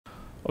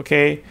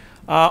Okay,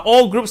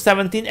 all group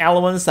 17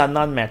 elements are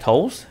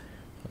non-metals.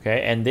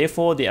 Okay, and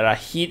therefore they are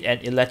heat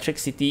and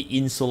electricity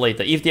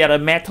insulator. If they are a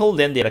metal,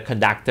 then they are a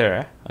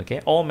conductor. Okay,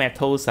 all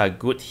metals are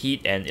good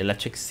heat and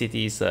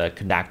electricity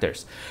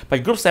conductors.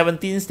 But group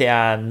 17s, they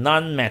are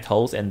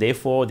non-metals, and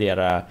therefore they are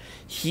a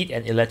heat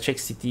and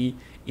electricity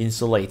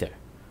insulator.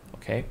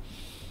 Okay.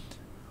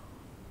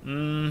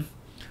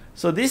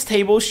 So this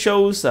table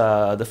shows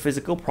the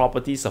physical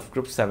properties of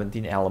group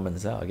 17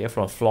 elements. Okay,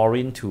 from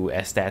fluorine to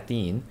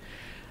astatine.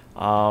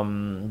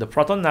 The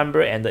proton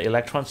number and the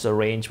electrons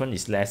arrangement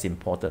is less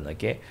important.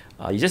 Okay,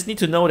 you just need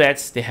to know that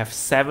they have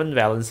 7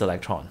 valence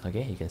electron.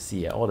 Okay, you can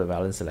see all the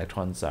valence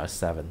electrons are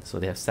 7, so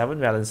they have 7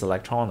 valence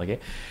electron. Okay,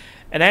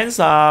 and then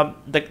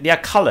their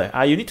color,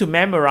 you need to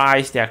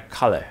memorize their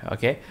color.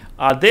 Okay,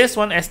 this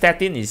one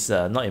astatine is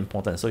not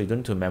important, so you don't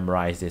need to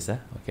memorize this.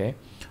 Okay,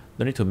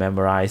 don't need to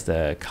memorize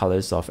the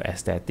colors of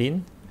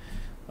astatine.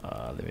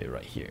 Let me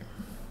write here,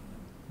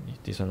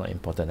 this one not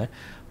important.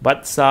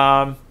 But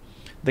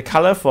the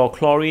color for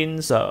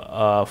chlorines,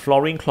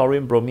 fluorine,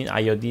 chlorine, bromine,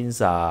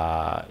 iodines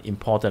are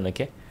important.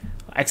 Okay,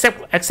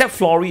 except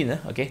fluorine.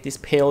 Okay, this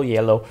pale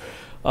yellow.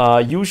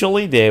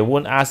 Usually they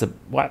won't ask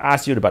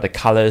you about the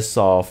colors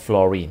of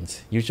fluorines.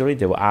 Usually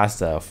they will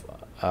ask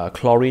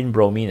chlorine,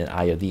 bromine, and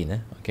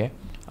iodine. Okay,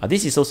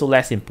 this is also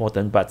less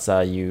important, but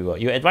you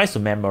advise to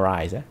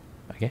memorize.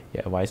 Okay,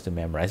 you advise to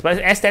memorize. But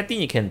astatine,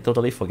 you can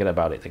totally forget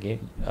about it. Okay,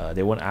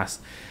 they won't ask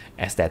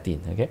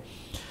astatine. Okay.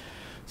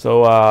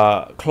 So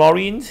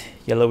chlorine,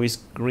 yellowish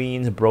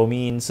green,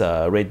 bromines,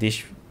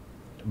 reddish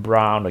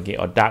brown, okay,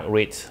 or dark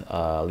red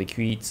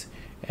liquids,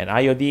 and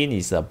iodine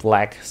is a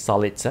black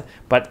solids.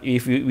 But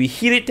if we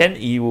heat it, then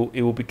it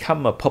will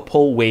become a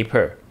purple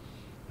vapor.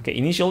 Okay,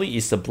 initially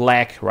it's a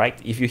black, right?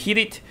 If you heat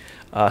it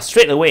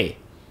straight away,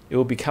 it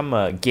will become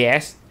a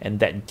gas, and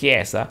that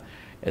gas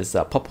is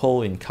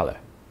purple in color.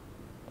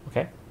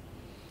 Okay,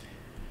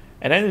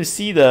 and then you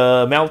see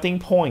the melting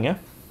point.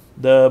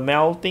 The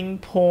melting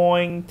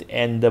point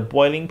and the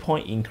boiling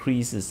point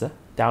increases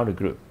down the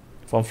group.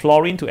 From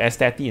fluorine to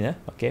astatine,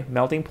 okay,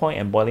 melting point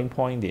and boiling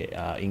point, they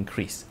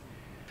increase.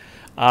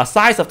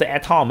 Size of the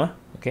atom,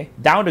 okay,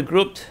 down the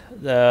group,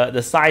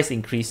 the size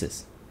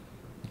increases.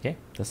 Okay,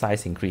 the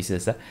size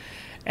increases.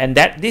 And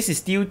this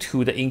is due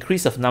to the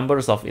increase of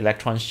numbers of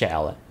electron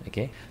shell.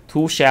 Okay,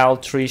 2 shell,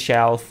 3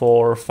 shell,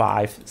 4,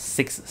 5,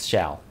 6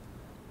 shell.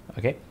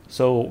 Okay,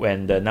 so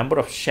when the number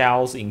of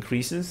shells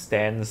increases,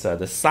 then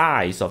the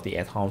size of the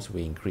atoms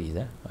will increase.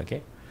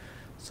 Okay,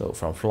 so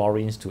from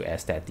fluorines to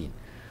astatine.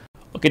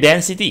 Okay,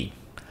 density.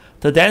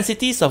 The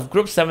densities of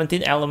group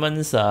 17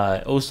 elements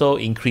also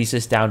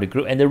increases down the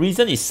group, and the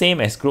reason is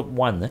same as group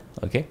 1.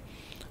 Okay,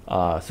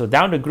 so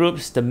down the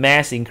groups, the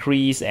mass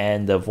increase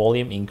and the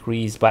volume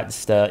increase, but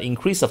the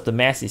increase of the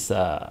mass is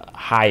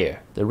higher.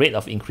 The rate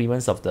of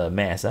increments of the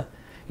mass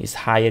is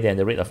higher than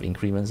the rate of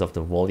increments of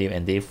the volume,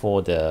 and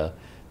therefore the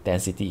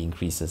density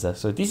increases.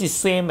 So this is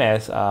same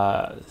as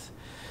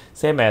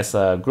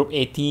group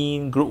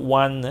 18, group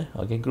 1,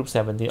 okay, group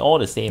 17, all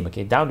the same.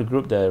 Okay, down the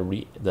group,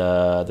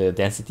 the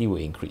density will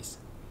increase.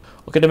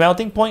 Okay, the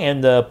melting point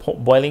and the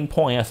boiling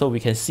point. So we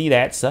can see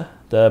that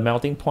the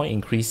melting point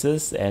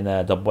increases and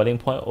the boiling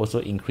point also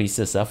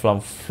increases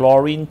from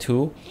fluorine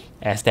to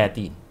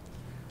astatine.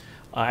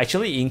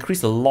 Actually, it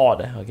increased a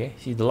lot. Okay,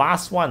 see the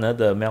last one,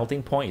 the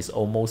melting point is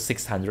almost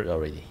 600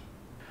 already.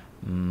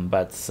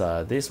 But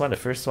this one, the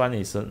first one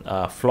is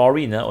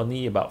fluorine,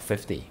 only about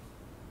 50.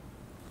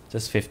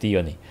 Just 50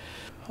 only.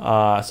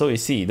 So you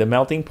see the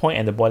melting point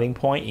and the boiling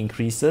point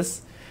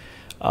increases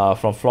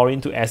from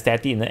fluorine to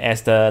astatine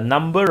as the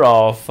number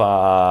of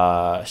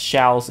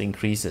shells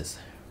increases.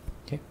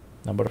 Okay,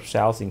 number of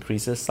shells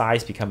increases,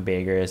 size become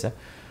bigger.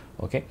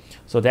 Okay,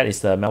 so that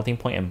is the melting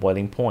point and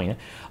boiling point.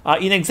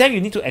 In exam,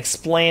 you need to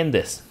explain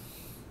this.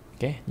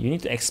 Okay, you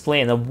need to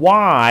explain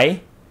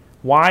why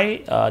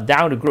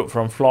down the group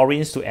from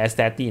fluorines to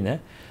astatine,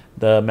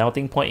 the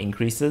melting point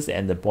increases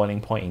and the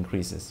boiling point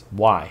increases.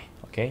 Why?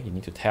 Okay, you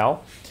need to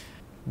tell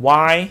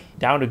why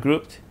down the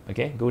group.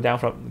 Okay, go down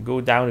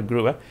the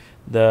group.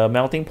 The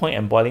melting point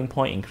and boiling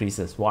point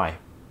increases. Why?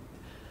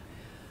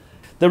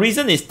 The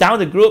reason is down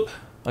the group.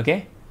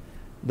 Okay,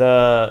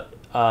 the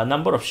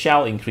number of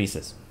shell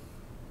increases.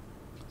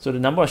 So the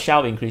number of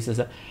shell increases,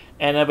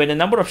 and when the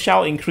number of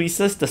shell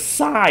increases, the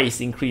size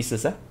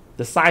increases.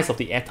 The size of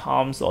the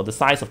atoms or the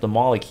size of the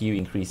molecule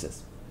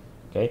increases.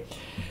 Okay,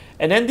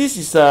 and then this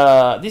is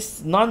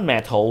this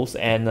non-metals,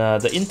 and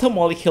the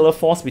intermolecular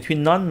force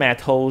between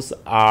non-metals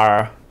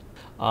are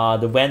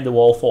the van der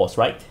Waals force,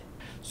 right?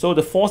 So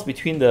the force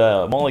between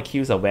the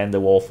molecules are van der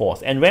Waals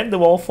force, and van der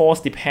Waals force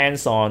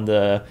depends on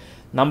the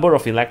number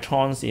of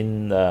electrons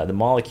in the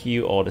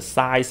molecule or the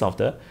size of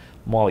the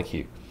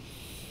molecule.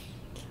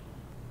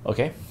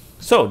 Okay,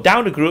 so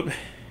down the group,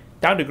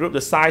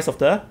 the size of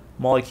the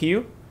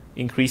molecule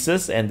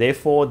increases, and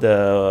therefore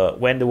the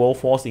van der Waals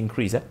force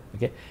increases.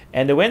 Okay,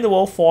 and the van der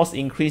Waals force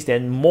increase,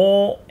 then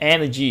more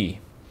energy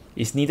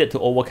is needed to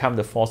overcome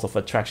the force of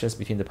attractions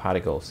between the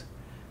particles.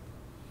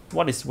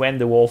 What is van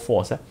der Waals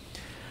force?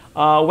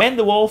 Van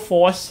der Waals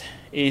force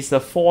is the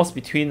force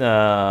between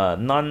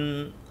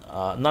non-metals.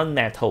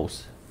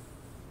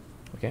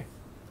 Okay,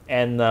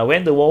 and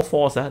van der Waals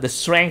force, the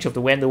strength of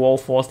the van der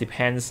Waals force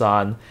depends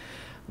on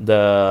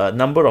the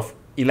number of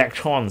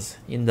electrons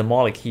in the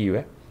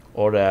molecule,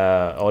 or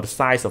the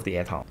size of the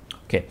atom.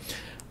 Okay,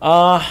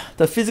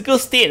 the physical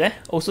state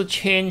also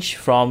change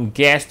from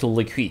gas to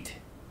liquid,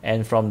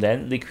 and from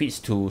then liquids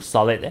to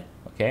solid.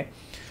 Okay,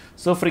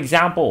 so for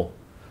example,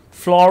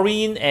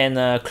 fluorine and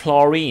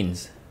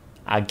chlorines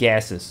are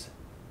gases.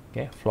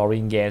 Okay,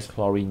 fluorine gas,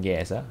 chlorine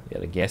gas, they are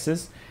the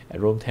gases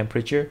at room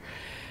temperature.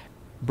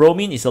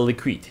 Bromine is a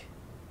liquid.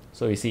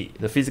 So you see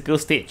the physical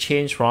state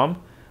change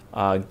from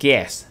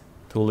gas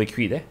to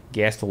liquid,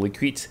 gas to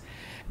liquids.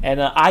 And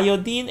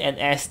iodine and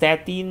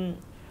astatine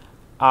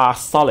are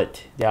solid.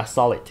 They are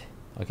solid.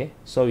 Okay,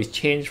 so it's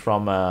changed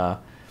from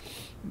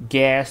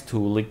gas to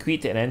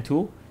liquid and then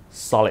to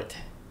solid.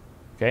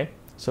 Okay,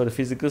 so the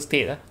physical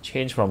state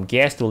change from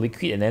gas to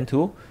liquid and then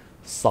to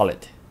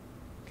solid.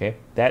 Okay,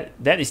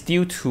 that is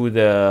due to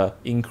the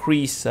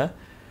increase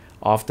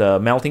of the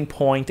melting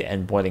point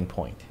and boiling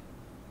point.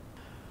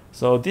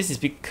 So this is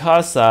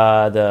because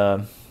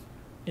the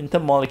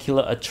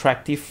intermolecular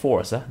attractive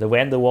force, the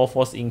van der Waals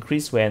force,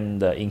 increase when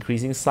the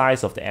increasing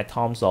size of the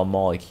atoms or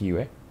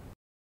molecule